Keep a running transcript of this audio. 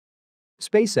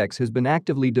SpaceX has been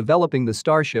actively developing the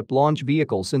Starship launch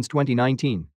vehicle since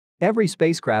 2019. Every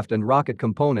spacecraft and rocket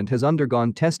component has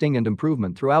undergone testing and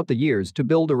improvement throughout the years to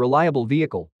build a reliable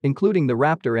vehicle, including the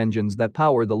Raptor engines that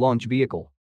power the launch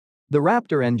vehicle. The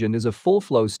Raptor engine is a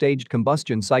full-flow staged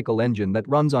combustion cycle engine that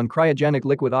runs on cryogenic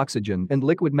liquid oxygen and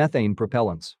liquid methane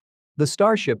propellants. The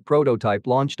Starship prototype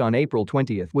launched on April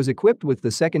 20 was equipped with the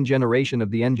second generation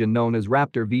of the engine known as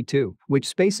Raptor V2,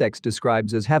 which SpaceX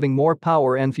describes as having more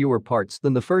power and fewer parts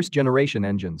than the first-generation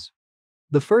engines.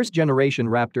 The first-generation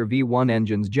Raptor V1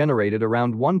 engines generated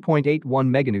around 1.81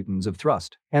 meganewtons of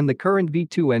thrust, and the current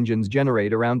V2 engines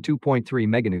generate around 2.3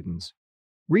 meganewtons.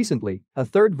 Recently, a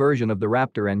third version of the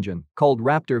Raptor engine, called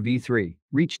Raptor V3,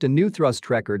 reached a new thrust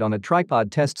record on a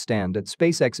tripod test stand at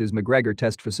SpaceX's McGregor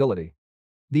test facility.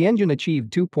 The engine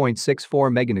achieved 2.64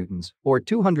 meganewtons, or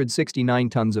 269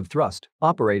 tons of thrust,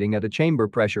 operating at a chamber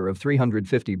pressure of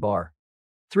 350 bar.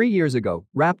 3 years ago,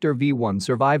 Raptor V1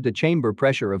 survived a chamber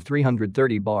pressure of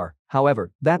 330 bar,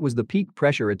 however, that was the peak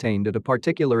pressure attained at a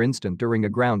particular instant during a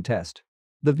ground test.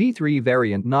 The V3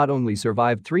 variant not only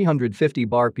survived 350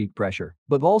 bar peak pressure,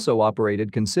 but also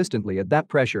operated consistently at that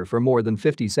pressure for more than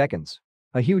 50 seconds.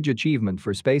 A huge achievement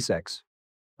for SpaceX.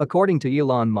 According to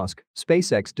Elon Musk,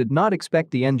 SpaceX did not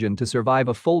expect the engine to survive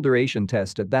a full duration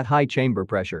test at that high chamber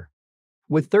pressure.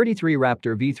 With 33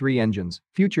 Raptor V3 engines,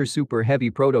 future super heavy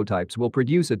prototypes will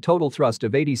produce a total thrust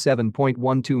of 87.12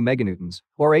 meganewtons,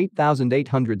 or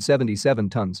 8,877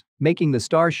 tons, making the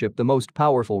Starship the most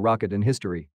powerful rocket in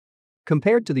history.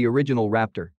 Compared to the original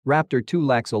Raptor, Raptor 2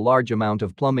 lacks a large amount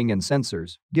of plumbing and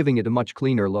sensors, giving it a much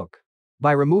cleaner look.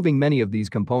 By removing many of these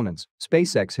components,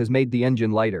 SpaceX has made the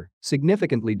engine lighter,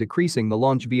 significantly decreasing the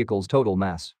launch vehicle's total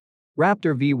mass.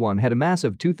 Raptor V1 had a mass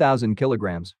of 2,000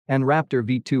 kilograms, and Raptor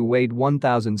V2 weighed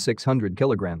 1,600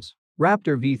 kilograms.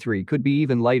 Raptor V3 could be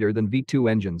even lighter than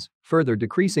V2 engines, further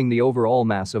decreasing the overall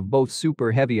mass of both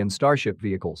Super Heavy and Starship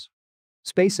vehicles.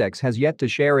 SpaceX has yet to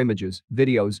share images,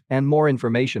 videos, and more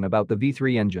information about the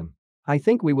V3 engine. I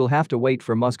think we will have to wait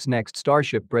for Musk's next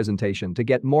Starship presentation to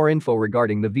get more info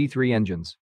regarding the V3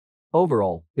 engines.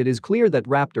 Overall, it is clear that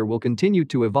Raptor will continue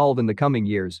to evolve in the coming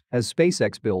years as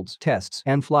SpaceX builds, tests,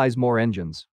 and flies more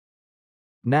engines.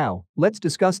 Now, let's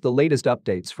discuss the latest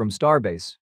updates from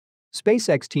Starbase.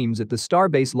 SpaceX teams at the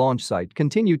Starbase launch site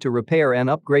continue to repair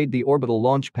and upgrade the orbital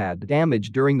launch pad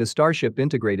damaged during the Starship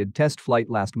integrated test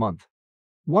flight last month.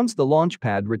 Once the launch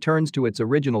pad returns to its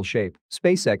original shape,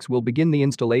 SpaceX will begin the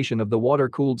installation of the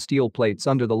water-cooled steel plates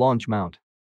under the launch mount.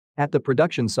 At the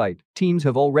production site, teams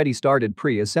have already started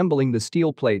pre-assembling the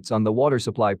steel plates on the water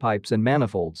supply pipes and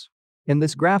manifolds. In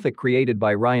this graphic created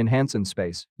by Ryan Hansen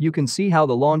Space, you can see how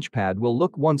the launch pad will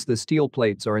look once the steel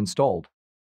plates are installed.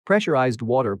 Pressurized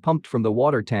water pumped from the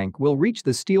water tank will reach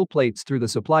the steel plates through the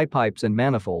supply pipes and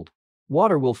manifold.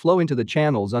 Water will flow into the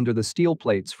channels under the steel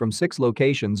plates from 6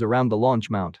 locations around the launch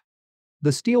mount.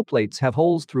 The steel plates have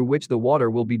holes through which the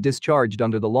water will be discharged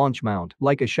under the launch mount,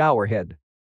 like a shower head.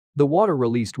 The water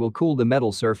released will cool the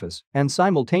metal surface and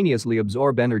simultaneously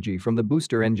absorb energy from the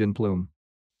booster engine plume.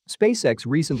 SpaceX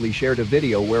recently shared a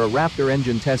video where a Raptor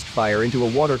engine test fire into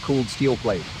a water-cooled steel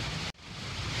plate.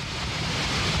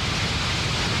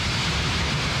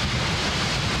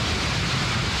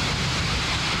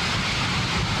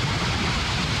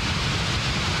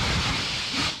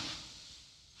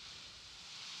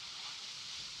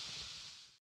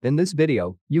 In this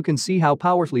video, you can see how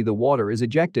powerfully the water is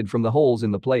ejected from the holes in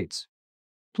the plates.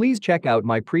 Please check out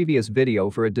my previous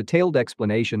video for a detailed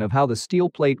explanation of how the steel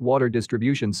plate water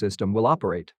distribution system will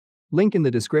operate. Link in the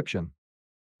description.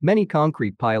 Many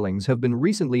concrete pilings have been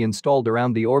recently installed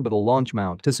around the orbital launch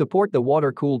mount to support the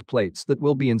water-cooled plates that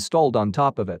will be installed on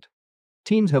top of it.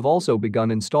 Teams have also begun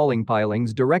installing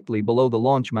pilings directly below the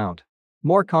launch mount.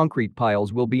 More concrete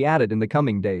piles will be added in the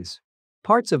coming days.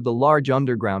 Parts of the large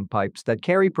underground pipes that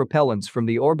carry propellants from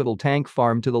the orbital tank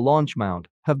farm to the launch mount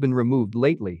have been removed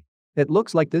lately. It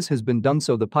looks like this has been done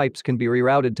so the pipes can be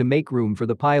rerouted to make room for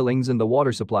the pilings and the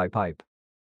water supply pipe.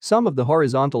 Some of the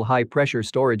horizontal high-pressure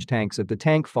storage tanks at the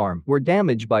tank farm were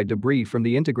damaged by debris from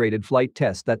the integrated flight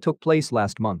test that took place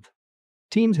last month.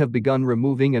 Teams have begun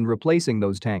removing and replacing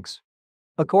those tanks.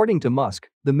 According to Musk,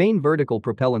 the main vertical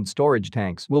propellant storage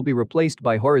tanks will be replaced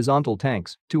by horizontal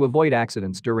tanks to avoid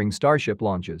accidents during Starship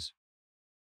launches.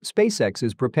 SpaceX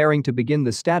is preparing to begin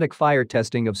the static fire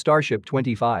testing of Starship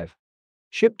 25.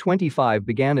 Ship-25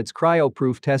 began its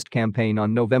cryo-proof test campaign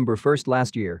on November 1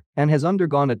 last year and has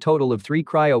undergone a total of 3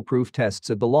 cryo-proof tests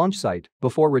at the launch site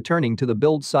before returning to the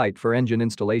build site for engine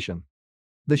installation.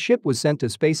 The ship was sent to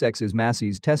SpaceX's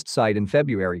Massey's test site in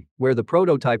February, where the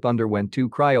prototype underwent 2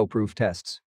 cryo-proof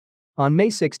tests. On May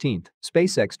 16,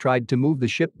 SpaceX tried to move the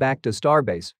ship back to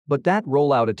Starbase, but that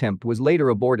rollout attempt was later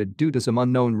aborted due to some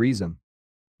unknown reason.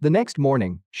 The next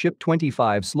morning,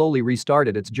 Ship-25 slowly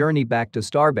restarted its journey back to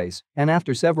Starbase, and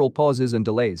after several pauses and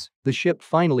delays, the ship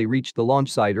finally reached the launch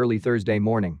site early Thursday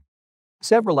morning.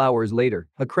 Several hours later,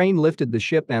 a crane lifted the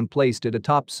ship and placed it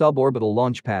atop suborbital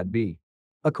launch pad B.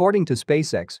 According to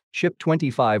SpaceX,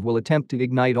 Ship-25 will attempt to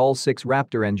ignite all 6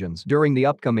 Raptor engines during the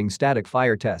upcoming static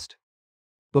fire test.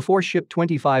 Before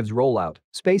Ship-25's rollout,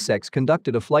 SpaceX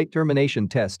conducted a flight termination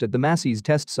test at the Massey's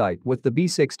test site with the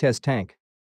B6 test tank.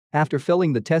 After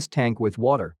filling the test tank with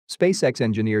water, SpaceX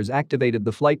engineers activated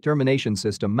the flight termination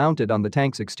system mounted on the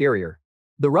tank's exterior.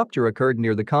 The rupture occurred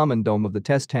near the common dome of the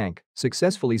test tank,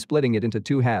 successfully splitting it into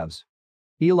 2 halves.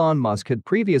 Elon Musk had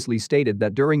previously stated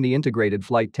that during the integrated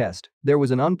flight test, there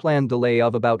was an unplanned delay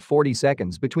of about 40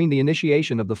 seconds between the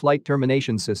initiation of the flight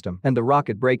termination system and the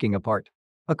rocket breaking apart.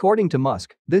 According to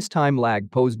Musk, this time lag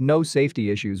posed no safety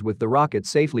issues with the rocket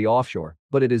safely offshore,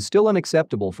 but it is still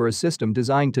unacceptable for a system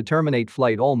designed to terminate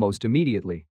flight almost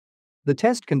immediately. The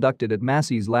test conducted at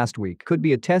Massey's last week could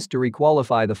be a test to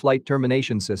requalify the flight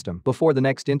termination system before the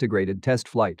next integrated test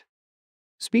flight.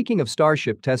 Speaking of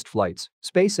Starship test flights,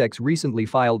 SpaceX recently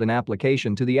filed an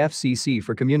application to the FCC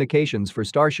for communications for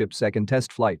Starship's second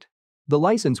test flight. The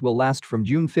license will last from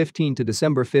June 15 to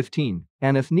December 15,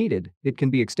 and if needed, it can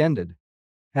be extended.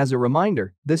 As a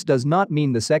reminder, this does not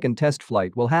mean the second test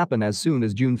flight will happen as soon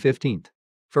as June 15.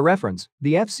 For reference,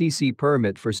 the FCC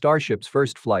permit for Starship's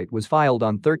first flight was filed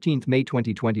on 13 May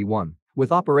 2021,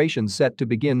 with operations set to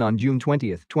begin on June 20,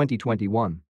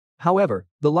 2021. However,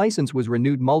 the license was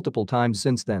renewed multiple times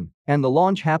since then, and the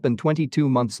launch happened 22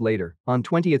 months later, on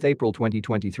 20 April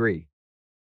 2023.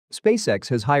 SpaceX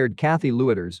has hired Kathy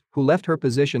Lueders, who left her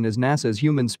position as NASA's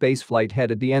human spaceflight head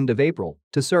at the end of April,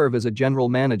 to serve as a general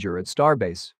manager at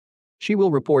Starbase. She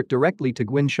will report directly to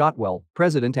Gwynne Shotwell,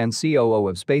 president and COO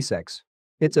of SpaceX.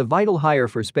 It's a vital hire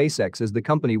for SpaceX as the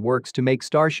company works to make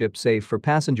Starship safe for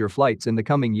passenger flights in the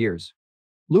coming years.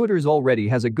 Lueders already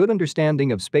has a good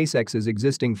understanding of SpaceX's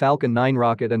existing Falcon 9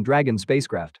 rocket and Dragon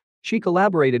spacecraft. She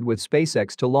collaborated with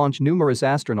SpaceX to launch numerous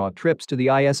astronaut trips to the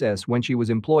ISS when she was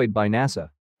employed by NASA.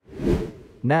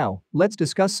 Now, let's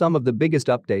discuss some of the biggest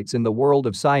updates in the world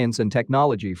of science and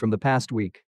technology from the past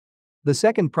week. The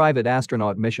second private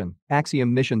astronaut mission,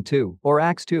 Axiom Mission 2, or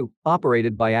Ax-2,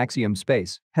 operated by Axiom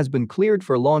Space, has been cleared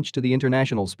for launch to the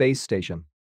International Space Station.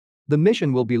 The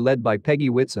mission will be led by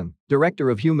Peggy Whitson, director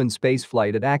of human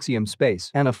spaceflight at Axiom Space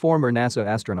and a former NASA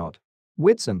astronaut.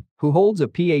 Whitson, who holds a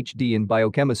PhD in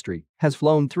biochemistry, has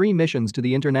flown 3 missions to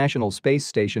the International Space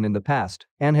Station in the past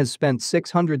and has spent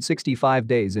 665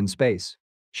 days in space.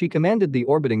 She commanded the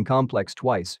orbiting complex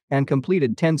twice and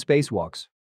completed 10 spacewalks.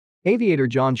 Aviator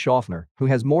John Schaffner, who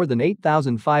has more than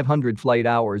 8,500 flight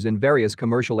hours in various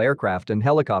commercial aircraft and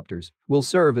helicopters, will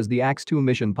serve as the Ax-2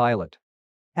 mission pilot.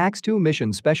 Ax-2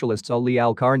 mission specialists Ali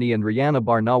Al-Qarni and Rihanna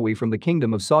Barnawi from the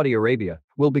Kingdom of Saudi Arabia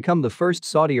will become the first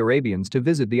Saudi Arabians to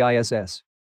visit the ISS.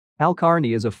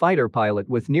 Al-Qarni is a fighter pilot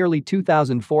with nearly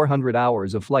 2,400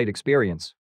 hours of flight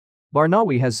experience.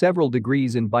 Barnawi has several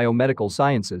degrees in biomedical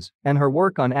sciences, and her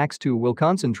work on Ax-2 will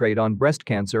concentrate on breast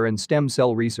cancer and stem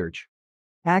cell research.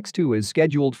 Ax-2 is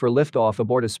scheduled for liftoff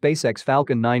aboard a SpaceX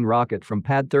Falcon 9 rocket from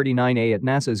Pad 39A at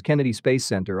NASA's Kennedy Space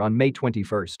Center on May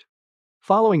 21.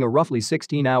 Following a roughly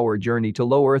 16-hour journey to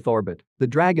low Earth orbit, the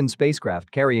Dragon spacecraft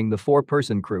carrying the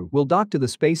 4-person crew will dock to the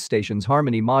space station's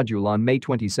Harmony module on May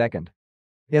 22.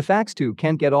 If Ax-2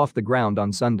 can't get off the ground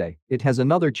on Sunday, it has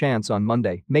another chance on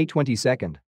Monday, May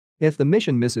 22. If the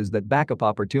mission misses that backup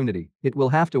opportunity, it will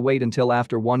have to wait until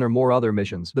after one or more other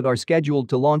missions that are scheduled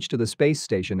to launch to the space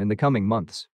station in the coming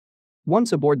months.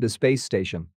 Once aboard the space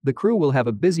station, the crew will have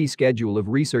a busy schedule of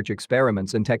research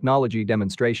experiments and technology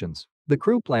demonstrations. The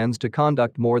crew plans to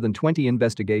conduct more than 20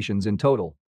 investigations in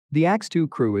total. The Ax-2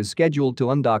 crew is scheduled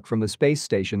to undock from the space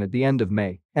station at the end of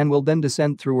May and will then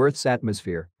descend through Earth's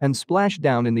atmosphere and splash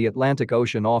down in the Atlantic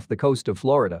Ocean off the coast of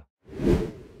Florida.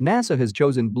 NASA has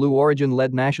chosen Blue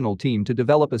Origin-led national team to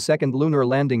develop a second lunar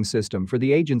landing system for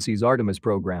the agency's Artemis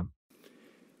program.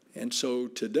 And so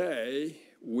today,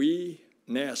 we,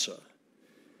 NASA,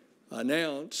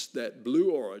 announced that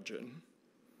Blue Origin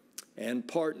and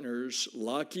partners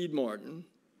Lockheed Martin,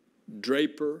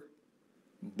 Draper,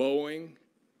 Boeing,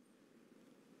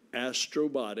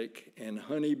 Astrobotic, and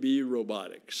Honeybee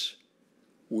Robotics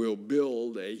will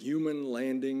build a human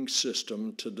landing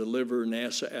system to deliver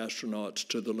NASA astronauts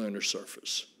to the lunar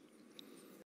surface.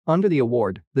 Under the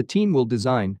award, the team will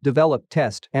design, develop,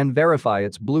 test, and verify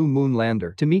its Blue Moon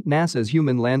lander to meet NASA's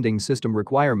human landing system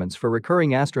requirements for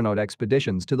recurring astronaut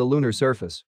expeditions to the lunar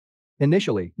surface.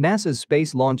 Initially, NASA's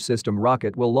Space Launch System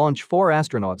rocket will launch 4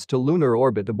 astronauts to lunar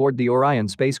orbit aboard the Orion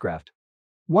spacecraft.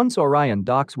 Once Orion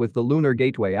docks with the Lunar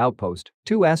Gateway outpost,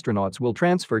 2 astronauts will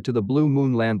transfer to the Blue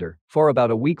Moon lander for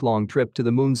about a week-long trip to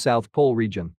the Moon's South Pole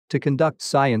region to conduct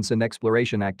science and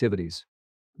exploration activities.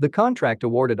 The contract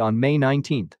awarded on May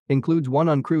 19 includes 1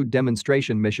 uncrewed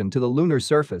demonstration mission to the lunar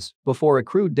surface before a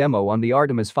crewed demo on the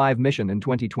Artemis 5 mission in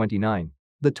 2029.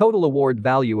 The total award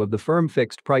value of the firm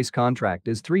fixed-price contract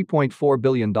is $3.4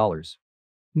 billion.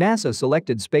 NASA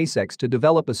selected SpaceX to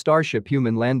develop a Starship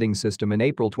human landing system in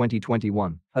April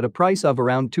 2021 at a price of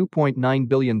around $2.9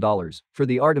 billion for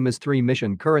the Artemis 3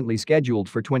 mission currently scheduled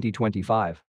for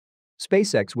 2025.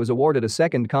 SpaceX was awarded a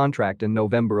second contract in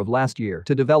November of last year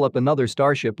to develop another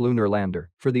Starship lunar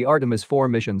lander for the Artemis 4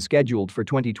 mission scheduled for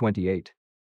 2028.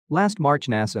 Last March,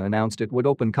 NASA announced it would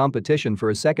open competition for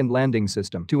a second landing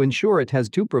system to ensure it has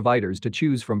 2 providers to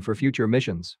choose from for future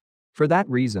missions. For that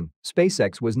reason,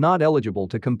 SpaceX was not eligible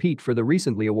to compete for the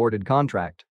recently awarded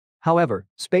contract. However,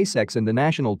 SpaceX and the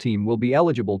national team will be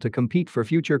eligible to compete for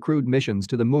future crewed missions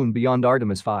to the Moon beyond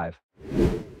Artemis 5.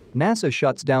 NASA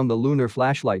shuts down the Lunar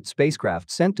Flashlight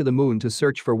spacecraft sent to the Moon to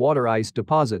search for water ice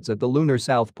deposits at the lunar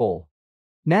South Pole.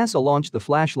 NASA launched the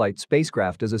Flashlight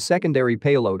spacecraft as a secondary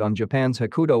payload on Japan's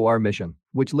Hakuto R mission,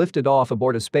 which lifted off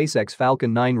aboard a SpaceX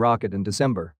Falcon 9 rocket in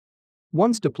December.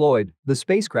 Once deployed, the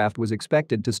spacecraft was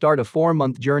expected to start a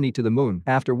 4-month journey to the Moon,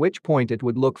 after which point it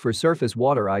would look for surface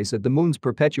water ice at the Moon's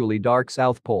perpetually dark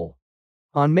South Pole.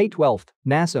 On May 12,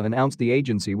 NASA announced the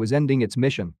agency was ending its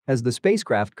mission as the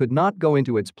spacecraft could not go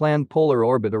into its planned polar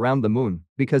orbit around the Moon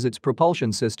because its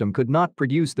propulsion system could not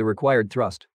produce the required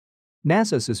thrust.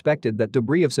 NASA suspected that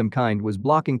debris of some kind was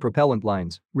blocking propellant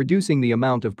lines, reducing the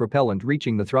amount of propellant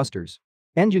reaching the thrusters.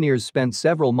 Engineers spent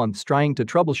several months trying to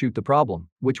troubleshoot the problem,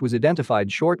 which was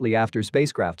identified shortly after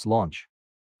spacecraft's launch.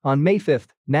 On May 5,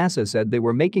 NASA said they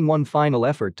were making one final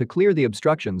effort to clear the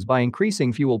obstructions by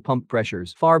increasing fuel pump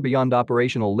pressures far beyond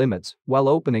operational limits while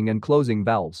opening and closing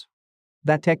valves.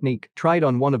 That technique, tried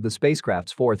on one of the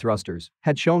spacecraft's 4 thrusters,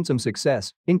 had shown some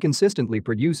success in consistently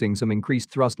producing some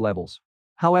increased thrust levels.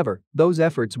 However, those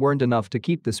efforts weren't enough to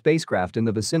keep the spacecraft in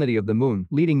the vicinity of the Moon,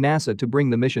 leading NASA to bring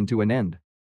the mission to an end.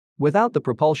 Without the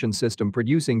propulsion system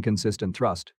producing consistent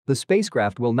thrust, the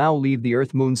spacecraft will now leave the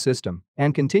Earth-Moon system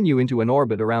and continue into an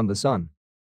orbit around the Sun.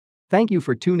 Thank you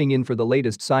for tuning in for the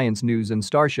latest science news and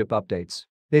Starship updates.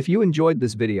 If you enjoyed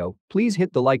this video, please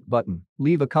hit the like button,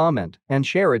 leave a comment, and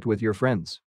share it with your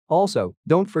friends. Also,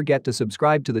 don't forget to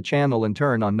subscribe to the channel and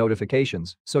turn on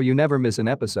notifications so you never miss an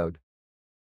episode.